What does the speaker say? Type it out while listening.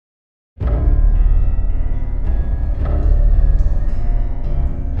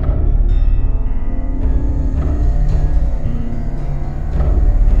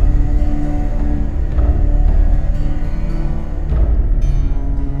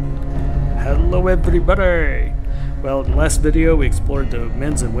Hello everybody! Well, in the last video we explored the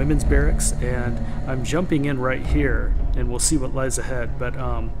men's and women's barracks, and I'm jumping in right here and we'll see what lies ahead, but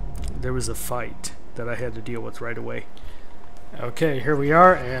there was a fight that I had to deal with right away. Okay, here we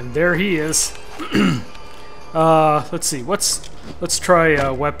are, and there he is. Let's see, let's try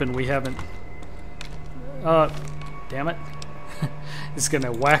a weapon we haven't... damn it. It's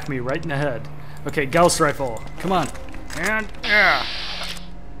gonna whack me right in the head. Okay, Gauss rifle, come on. And, yeah.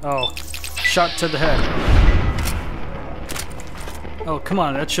 Oh, shot to the head. Oh, come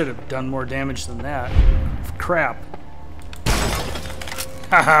on, that should have done more damage than that. Crap.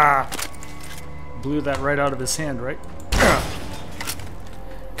 Haha! Blew that right out of his hand, right?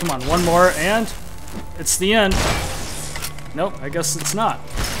 Come on, one more, and it's the end. Nope, I guess it's not.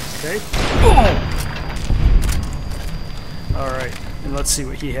 Okay. Alright, and let's see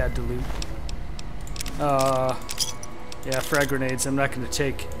what he had to loot. Yeah, frag grenades. I'm not going to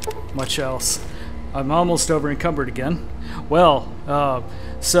take much else. I'm almost over encumbered again. Well,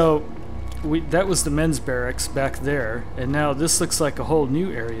 so that was the men's barracks back there, and now this looks like a whole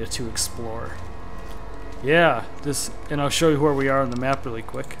new area to explore. Yeah, and I'll show you where we are on the map really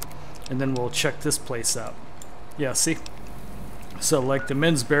quick, and then we'll check this place out. Yeah, see? So like the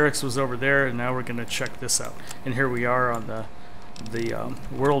men's barracks was over there, and now we're going to check this out. And here we are on the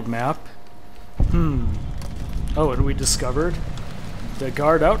world map. Oh, and we discovered the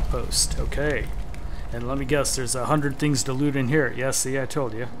guard outpost. Okay. And let me guess, there's 100 things to loot in here. Yeah, see, I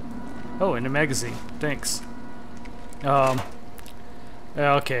told you. Oh, and a magazine. Thanks. Okay,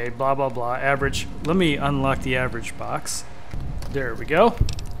 blah, blah, blah. Average. Let me unlock the average box. There we go.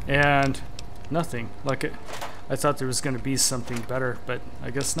 And nothing. Like it. I thought there was going to be something better, but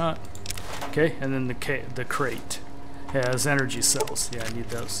I guess not. Okay, and then the crate has energy cells. Yeah, I need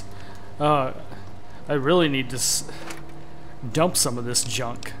those. I really need to dump some of this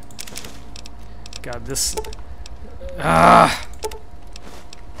junk. God, this...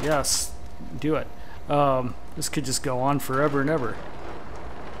 Yes, do it. This could just go on forever and ever.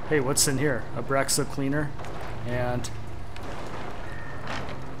 Hey, what's in here? A Braxo cleaner and...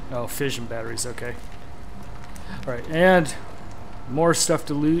 Oh, fission batteries, okay. Alright, and more stuff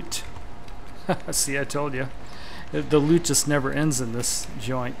to loot. See, I told you. The loot just never ends in this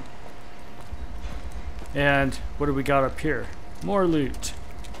joint. And what do we got up here? More loot.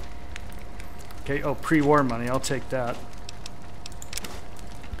 Okay, oh, pre-war money, I'll take that.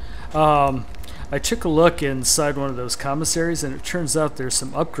 I took a look inside one of those commissaries, and it turns out there's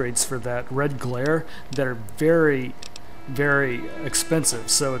some upgrades for that red glare that are very, very expensive,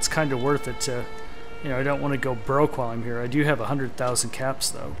 so it's kind of worth it to, you know, I don't want to go broke while I'm here. I do have 100,000 caps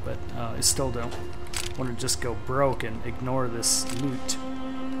though, but I still don't want to just go broke and ignore this loot.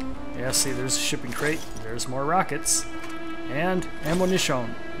 Yeah, see, there's a shipping crate. There's more rockets. And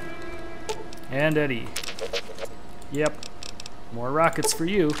ammunition. And Eddie. Yep. More rockets for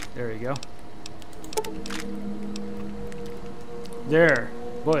you. There you go. There.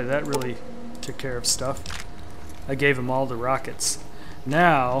 Boy, that really took care of stuff. I gave him all the rockets.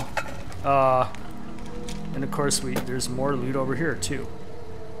 Now, and of course there's more loot over here too.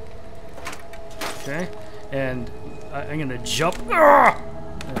 Okay. And I'm going to jump.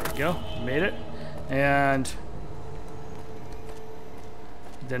 There we go, made it. And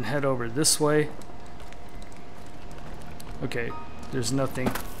then head over this way. Okay, there's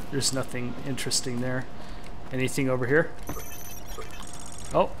nothing interesting there. Anything over here?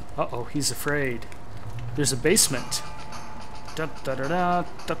 Oh, uh-oh, he's afraid. There's a basement. Oh,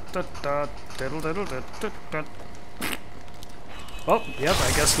 yep,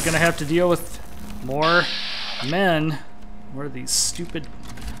 I guess we're gonna have to deal with more men. What are these stupid,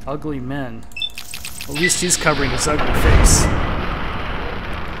 ugly men? At least he's covering his ugly face.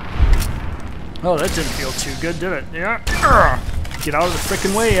 Oh, that didn't feel too good, did it? Yeah. Get out of the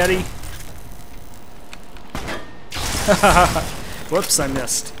frickin' way, Eddie. Whoops, I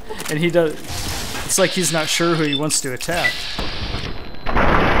missed. And he does... It's like he's not sure who he wants to attack.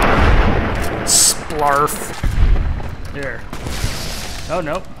 Splarf. There. Oh,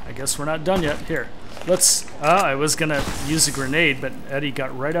 nope. I guess we're not done yet. Here. Let's... I was gonna use a grenade, but Eddie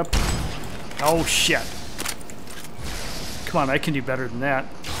got right up. Oh, shit. Come on, I can do better than that.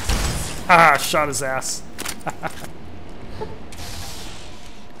 Ah, shot his ass.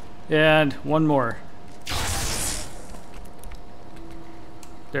 And one more.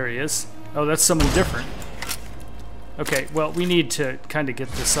 There he is. Oh, that's someone different. Okay, well, we need to kind of get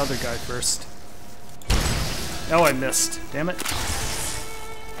this other guy first. Oh, I missed. Damn it.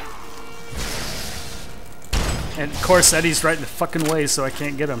 And of course, Eddie's right in the fucking way, so I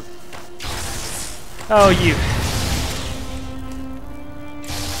can't get him. Oh, you.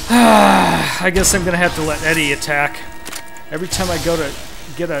 I guess I'm gonna have to let Eddie attack. Every time I go to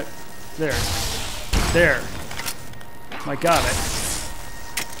get a... There. I got it.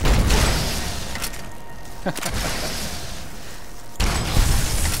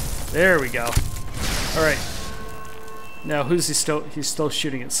 There we go. Alright. Now, who's he still... He's still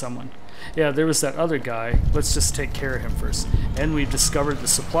shooting at someone. Yeah, there was that other guy. Let's just take care of him first. And we've discovered the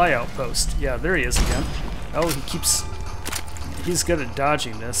supply outpost. Yeah, there he is again. Oh, he keeps... He's good at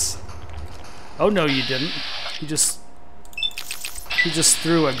dodging this. Oh, no, you didn't. He just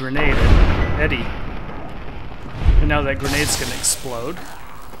threw a grenade at Eddie. And now that grenade's gonna explode.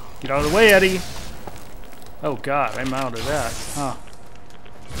 Get out of the way, Eddie! Oh, God, I'm out of that. Huh.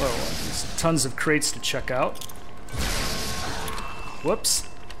 Whoa, there's tons of crates to check out. Whoops.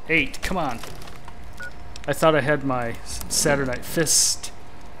 8, come on. I thought I had my Saturday Night Fist.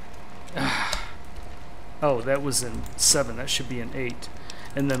 Oh, that was in 7. That should be in 8.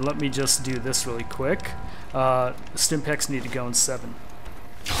 And then let me just do this really quick. Stimpaks need to go in 7.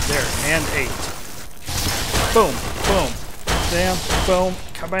 There, and 8. Boom, boom, bam, boom,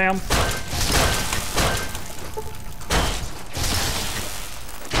 kabam.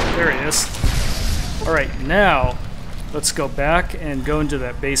 There he is. Alright, now let's go back and go into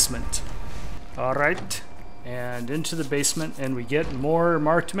that basement. Alright, and into the basement, and we get more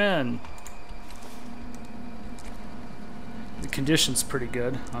marked men. The condition's pretty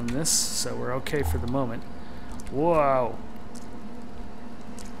good on this, so we're okay for the moment. Whoa.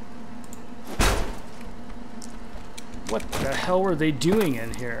 What the hell were they doing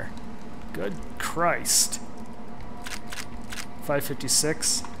in here? Good Christ.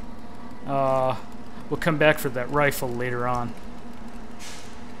 556. We'll come back for that rifle later on.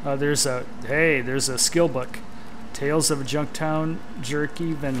 There's a skill book. Tales of a Junktown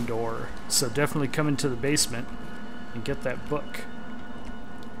Jerky Vendor. So definitely come into the basement and get that book.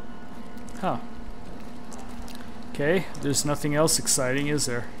 Huh. Okay, there's nothing else exciting, is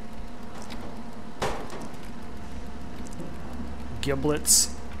there?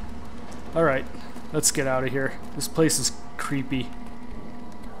 Giblets. Alright, let's get out of here. This place is creepy.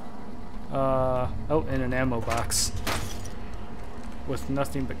 Oh, and an ammo box. With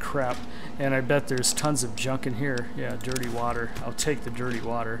nothing but crap. And I bet there's tons of junk in here. Yeah, dirty water. I'll take the dirty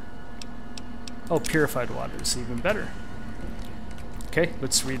water. Oh, purified water is even better. Okay,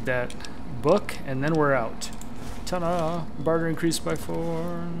 let's read that book, and then we're out. Ta-da! Barter increased by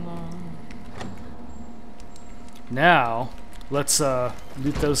 4. Now, let's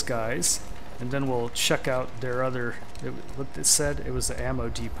loot those guys, and then we'll check out their other... what it said? It was the ammo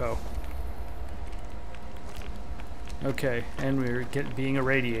depot. Okay, and we're being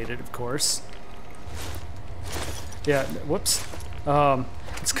irradiated, of course. Yeah, whoops.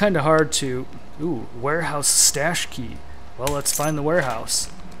 It's kind of hard to... Ooh, warehouse stash key. Well, let's find the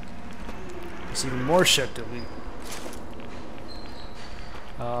warehouse. There's even more shit to loot.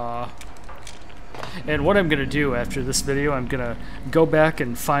 And what I'm going to do after this video, I'm going to go back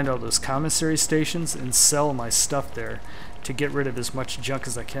and find all those commissary stations and sell my stuff there to get rid of as much junk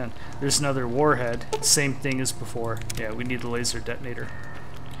as I can. There's another warhead, same thing as before. Yeah, we need the laser detonator.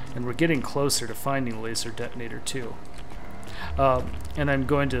 And we're getting closer to finding the laser detonator too. And I'm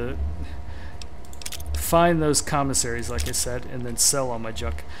going to find those commissaries, like I said, and then sell all my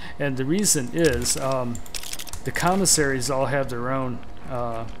junk. And the reason is, the commissaries all have their own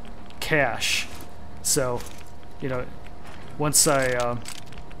cache. So, you know, once I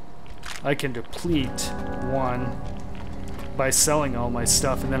can deplete one by selling all my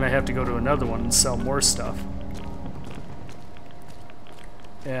stuff, and then I have to go to another one and sell more stuff.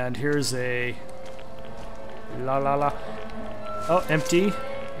 And here's a oh, empty,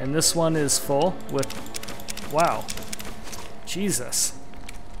 and this one is full with, wow, Jesus.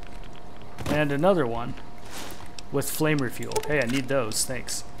 And another one with flame refuel. Hey, I need those,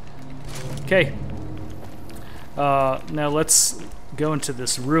 thanks. Okay, now let's go into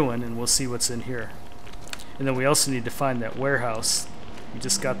this ruin and we'll see what's in here. And then we also need to find that warehouse. We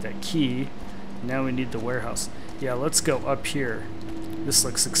just got that key. Now we need the warehouse. Yeah, let's go up here. This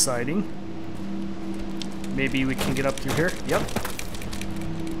looks exciting. Maybe we can get up through here. Yep.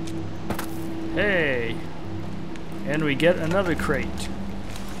 Hey. And we get another crate.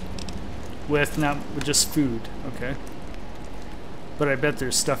 With just food. Okay. But I bet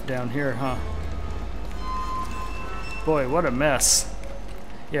there's stuff down here, huh? Boy, what a mess.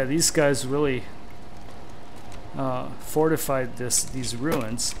 Yeah, these guys really fortified these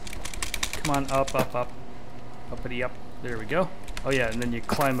ruins. Come on, up, up, up. Uppity up. There we go. Oh yeah, and then you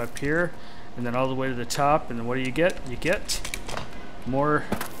climb up here, and then all the way to the top, and then what do you get? You get more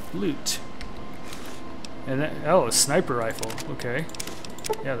loot. And then, oh, a sniper rifle. Okay.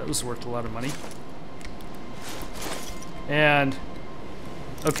 Yeah, that was worth a lot of money. And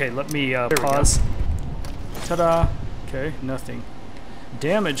okay, let me pause. Ta-da! Okay, nothing.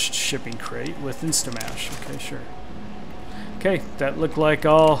 Damaged shipping crate with Instamash. Okay, sure. Okay, that looked like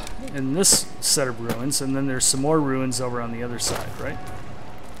all in this set of ruins, and then there's some more ruins over on the other side, right?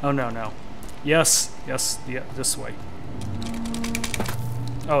 Oh, no, no. Yes, yes, yeah, this way.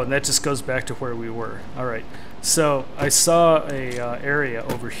 Oh, and that just goes back to where we were. All right, so I saw a area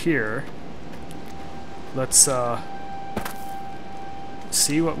over here. Let's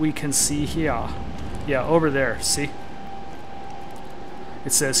see what we can see here. Yeah, over there, see?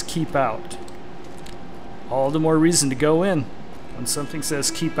 It says keep out. All the more reason to go in. When something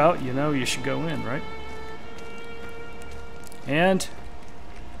says keep out, you know you should go in, right? And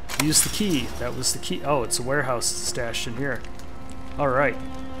use the key. That was the key. Oh, it's a warehouse stashed in here. Alright.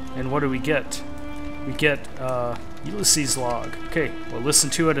 And what do we get? We get Ulysses log. Okay, we'll listen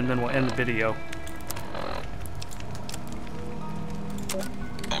to it and then we'll end the video.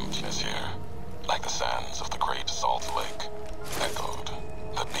 Emptiness here, like the sands of the great salt lake, echoed,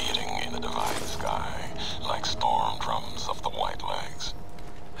 the beating in the divided sky, like storm drums of the white legs.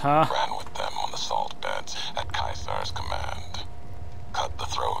 Huh? Ran with them on the salt beds at Caesar's command. Cut the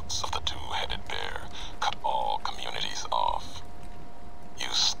throats of the two-headed bear, cut all communities off.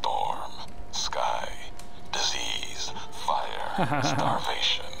 Use storm, sky, disease, fire,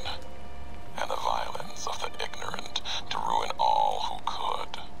 starvation, and the violence of the ignorant to ruin all who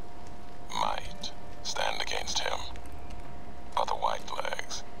could. Might stand against him. But the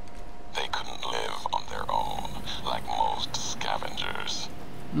whitelegs, they couldn't live on their own like most scavengers.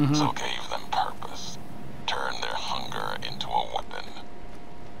 So gave them purpose, turned their hunger into a weapon.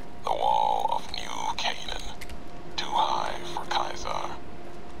 The wall of New Canaan, too high for Caesar,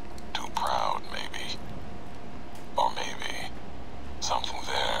 too proud maybe, or maybe something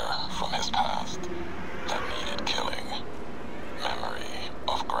there from his past that needed killing. Memory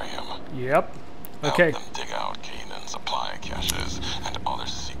of Graham. Yep. Okay. Help them dig out Canaan's supply caches and other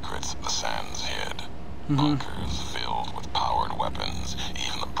secrets the sands hid. Bunkers filled with powered weapons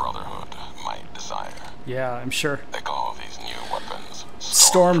even the Brotherhood might desire. Yeah, I'm sure. They call these new weapons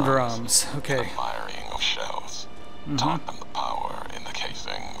Storm drums. Okay. The firing of shells. Taught them the power in the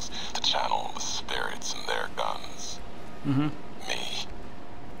casings to channel the spirits in their guns. Me.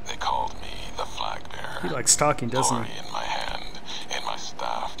 They called me the flag bearer. He likes talking, doesn't Glory he? in my hand, in my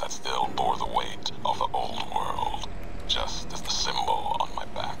staff that still bore the weight of the old world, just as the symbol on my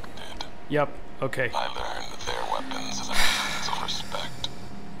back did. Yep. Okay. I learned their weapons as a means of respect,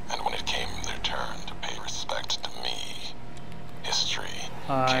 and when it came their turn to pay respect to me, history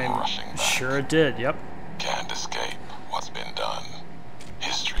came rushing back. Sure it did. Yep. Can't escape what's been done.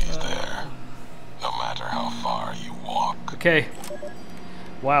 History's there, no matter how far you walk. Okay.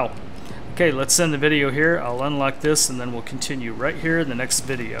 Wow. Okay, let's end the video here. I'll unlock this and then we'll continue right here in the next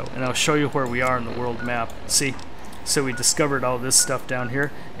video. And I'll show you where we are in the world map. See? So we discovered all this stuff down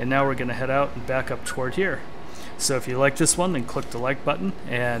here, and now we're going to head out and back up toward here. So if you like this one, then click the like button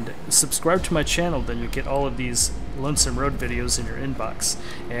and subscribe to my channel, then you get all of these Lonesome Road videos in your inbox.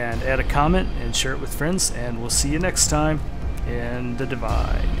 And add a comment and share it with friends, and we'll see you next time in the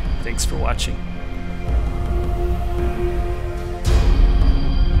Divide. Thanks for watching.